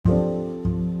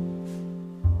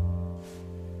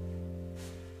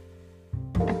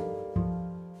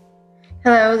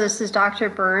Hello, this is Dr.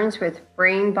 Burns with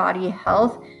Brain Body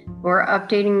Health. We're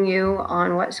updating you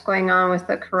on what's going on with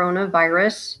the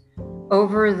coronavirus.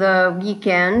 Over the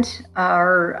weekend,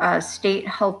 our state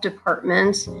health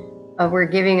departments were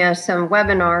giving us some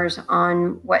webinars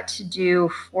on what to do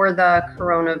for the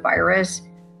coronavirus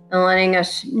and letting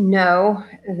us know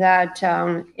that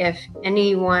if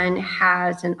anyone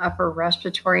has an upper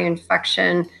respiratory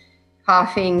infection,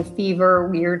 coughing, fever,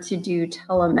 we are to do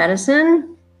telemedicine.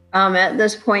 At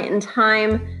this point in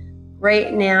time,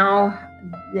 right now,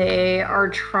 they are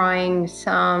trying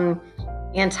some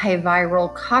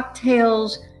antiviral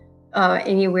cocktails,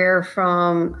 anywhere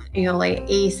from, like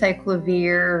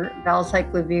acyclovir,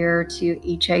 valcyclovir to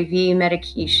HIV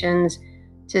medications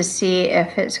to see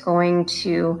if it's going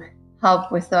to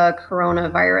help with the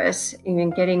coronavirus, even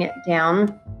getting it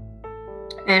down.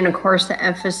 And of course, the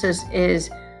emphasis is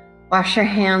wash your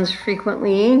hands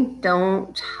frequently.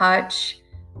 Don't touch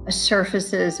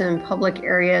surfaces in public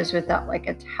areas without like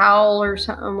a towel or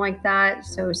something like that.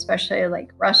 So especially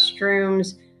like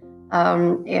restrooms,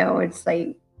 it's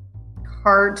like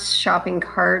carts, shopping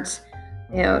carts,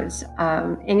 it's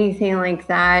anything like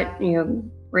that.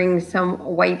 Bring some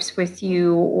wipes with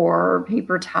you or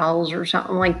paper towels or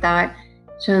something like that.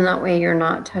 So in that way you're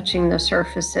not touching the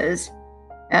surfaces.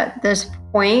 At this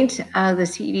point, the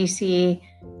CDC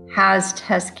has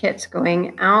test kits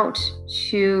going out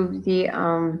to the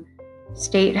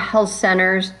state health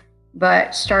centers,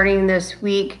 but starting this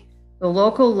week, the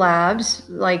local labs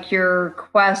like your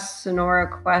Quest,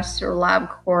 Sonora Quest, or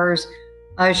LabCorp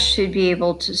should be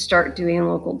able to start doing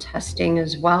local testing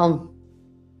as well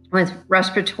with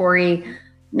respiratory,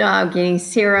 getting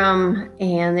serum,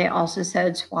 and they also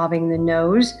said swabbing the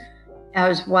nose,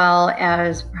 as well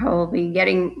as probably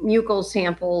getting buccal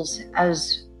samples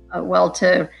as well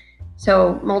too.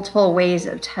 So multiple ways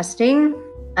of testing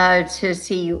to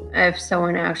see if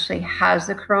someone actually has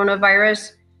the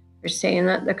coronavirus. They're saying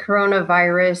that the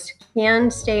coronavirus can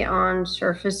stay on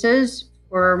surfaces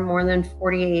for more than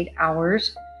 48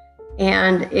 hours,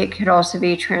 and it could also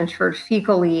be transferred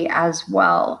fecally as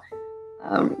well.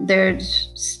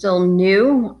 There's still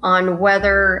new on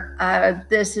whether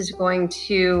this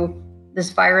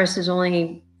virus is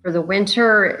only for the winter,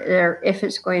 or if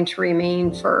it's going to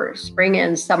remain for spring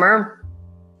and summer.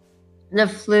 The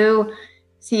flu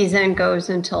season goes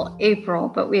until April,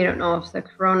 but we don't know if the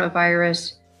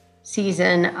coronavirus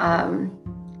season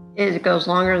it goes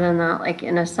longer than that, like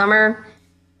in the summer.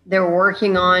 They're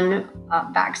working on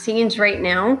vaccines right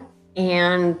now,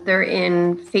 and they're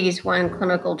in phase 1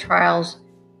 clinical trials.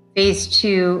 Phase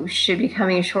 2 should be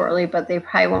coming shortly, but they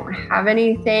probably won't have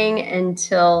anything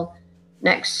until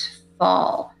next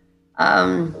fall.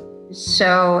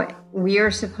 So we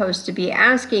are supposed to be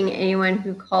asking anyone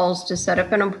who calls to set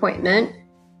up an appointment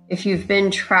if you've been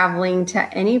traveling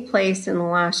to any place in the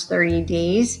last 30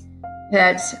 days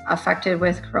that's affected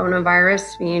with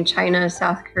coronavirus, meaning China,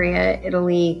 South Korea,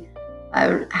 Italy.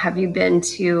 Have you been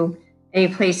to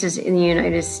any places in the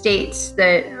United States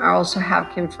that also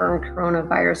have confirmed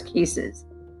coronavirus cases?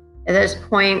 At this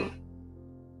point,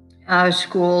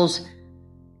 schools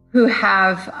who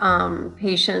have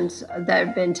patients that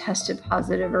have been tested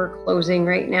positive are closing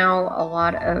right now. A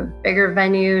lot of bigger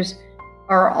venues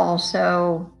are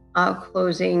also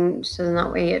closing, so that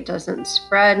way it doesn't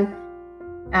spread.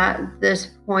 At this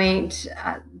point,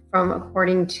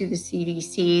 according to the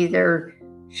CDC, there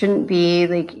shouldn't be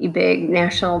like a big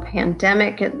national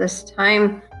pandemic at this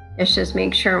time. It's just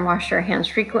make sure and wash your hands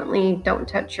frequently. Don't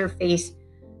touch your face.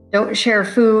 Don't share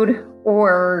food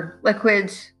or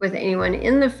liquids with anyone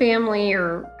in the family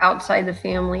or outside the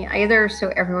family either. So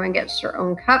everyone gets their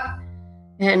own cup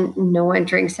and no one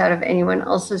drinks out of anyone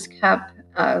else's cup.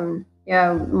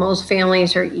 Most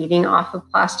families are eating off of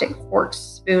plastic forks,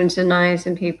 spoons, and knives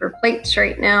and paper plates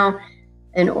right now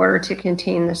in order to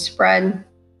contain the spread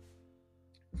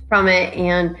from it.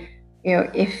 And,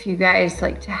 if you guys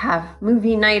like to have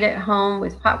movie night at home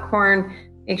with popcorn,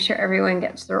 make sure everyone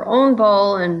gets their own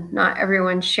bowl and not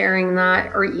everyone sharing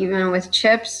that, or even with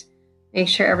chips, make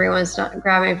sure everyone's not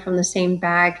grabbing from the same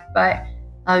bag, but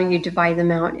you divide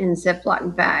them out in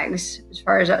Ziploc bags as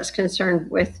far as that's concerned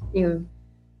with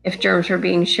if germs are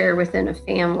being shared within a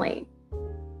family.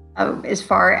 As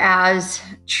far as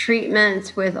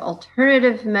treatments with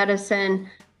alternative medicine,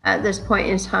 at this point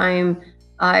in time,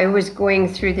 I was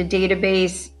going through the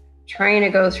database, trying to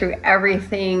go through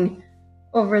everything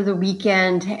over the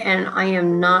weekend, and I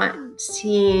am not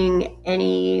seeing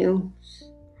any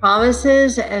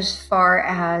promises as far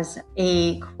as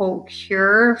a quote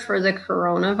cure for the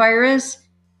coronavirus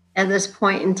at this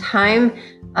point in time.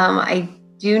 I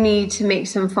do need to make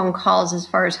some phone calls as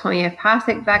far as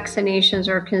homeopathic vaccinations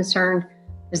are concerned,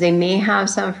 because they may have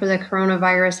some for the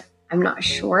coronavirus. I'm not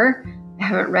sure. I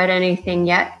haven't read anything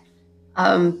yet.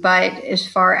 But as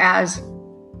far as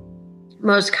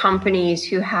most companies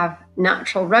who have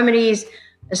natural remedies,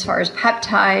 as far as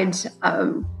peptides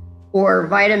or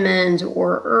vitamins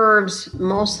or herbs,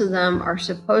 most of them are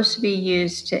supposed to be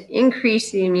used to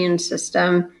increase the immune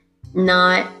system,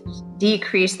 not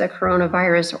decrease the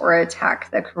coronavirus or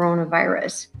attack the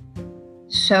coronavirus.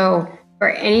 So for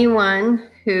anyone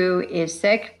who is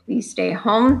sick, please stay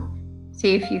home.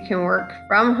 See if you can work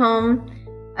from home.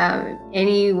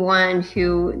 Anyone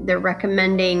who they're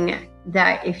recommending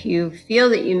that if you feel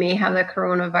that you may have the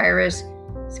coronavirus,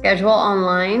 schedule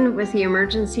online with the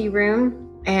emergency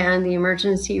room, and the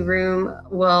emergency room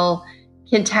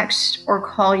can text or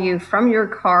call you from your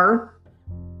car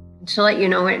to let you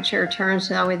know when it's your turn,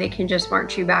 so that way they can just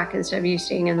march you back instead of you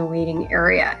staying in the waiting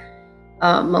area.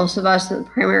 Most of us in the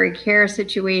primary care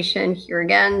situation here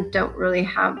again don't really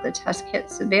have the test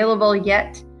kits available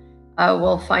yet.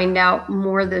 We'll find out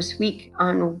more this week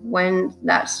on when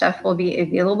that stuff will be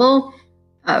available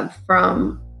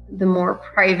from the more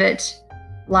private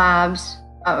labs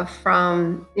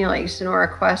from like Sonora,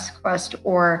 Quest,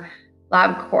 or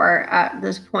LabCorp. At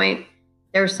this point,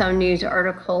 there's some news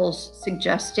articles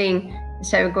suggesting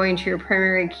instead of going to your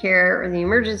primary care or the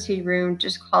emergency room,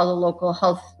 just call the local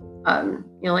health,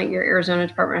 like your Arizona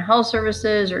Department of Health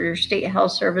Services or your state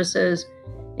health services,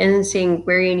 and seeing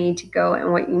where you need to go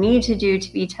and what you need to do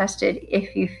to be tested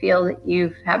if you feel that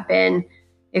you have been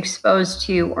exposed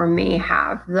to or may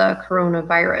have the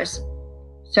coronavirus.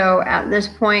 So at this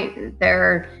point,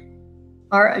 there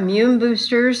are immune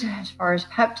boosters as far as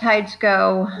peptides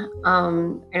go.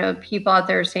 I know people out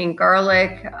there saying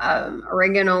garlic,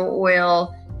 oregano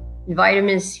oil,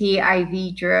 vitamin C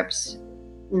IV drips.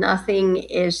 Nothing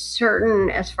is certain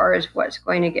as far as what's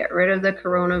going to get rid of the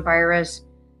coronavirus,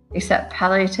 except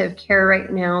palliative care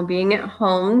right now, being at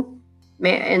home.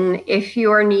 And if you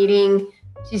are needing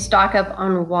to stock up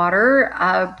on water,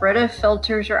 Brita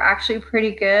filters are actually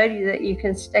pretty good that you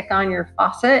can stick on your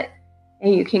faucet,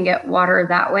 and you can get water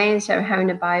that way instead of having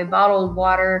to buy bottled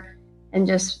water and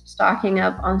just stocking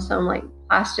up on some like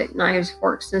plastic knives,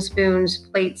 forks and spoons,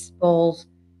 plates, bowls,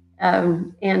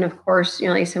 and of course,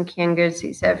 like some canned goods,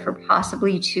 he said, for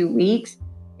possibly 2 weeks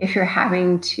if you're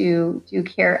having to do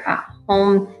care at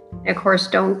home. And of course,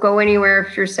 don't go anywhere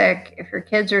if you're sick. If your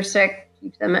kids are sick,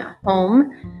 keep them at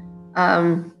home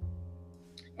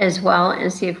as well,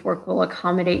 and see if work will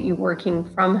accommodate you working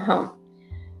from home.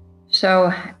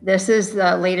 So this is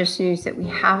the latest news that we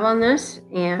have on this,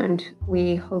 and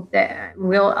we hope that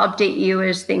we'll update you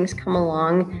as things come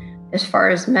along as far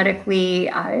as medically,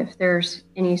 if there's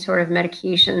any sort of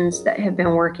medications that have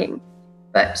been working.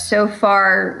 But so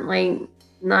far, like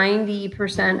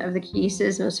 90% of the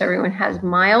cases, most everyone has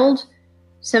mild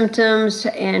symptoms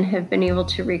and have been able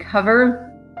to recover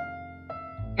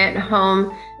at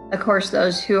home. Of course,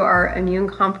 those who are immune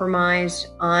compromised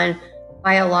on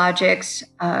biologics,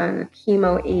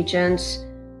 chemo agents,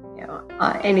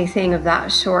 anything of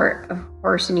that sort, of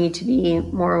course, need to be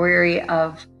more wary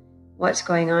of what's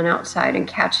going on outside and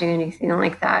catching anything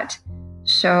like that.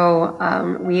 So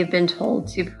we have been told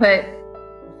to put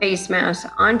face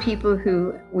masks on people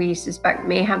who we suspect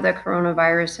may have the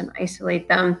coronavirus and isolate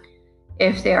them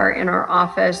if they are in our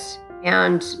office,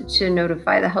 and to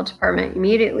notify the health department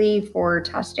immediately for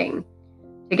testing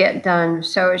to get done.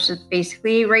 So it's just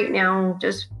basically right now,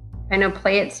 just kind of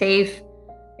play it safe,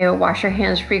 wash your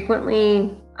hands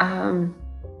frequently,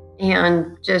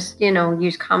 and just,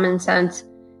 use common sense.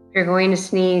 If you're going to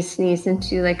sneeze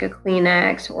into like a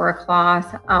Kleenex or a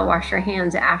cloth, wash your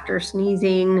hands after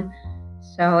sneezing.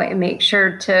 So and make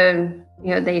sure to,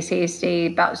 they say stay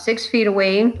about 6 feet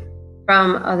away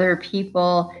from other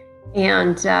people,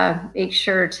 and make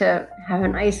sure to have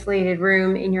an isolated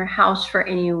room in your house for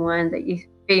anyone that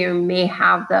you may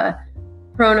have the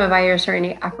coronavirus or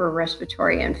any upper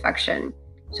respiratory infection.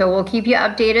 So we'll keep you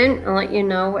updated and let you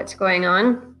know what's going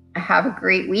on. Have a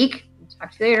great week.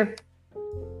 Talk to you later.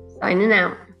 Signing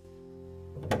out.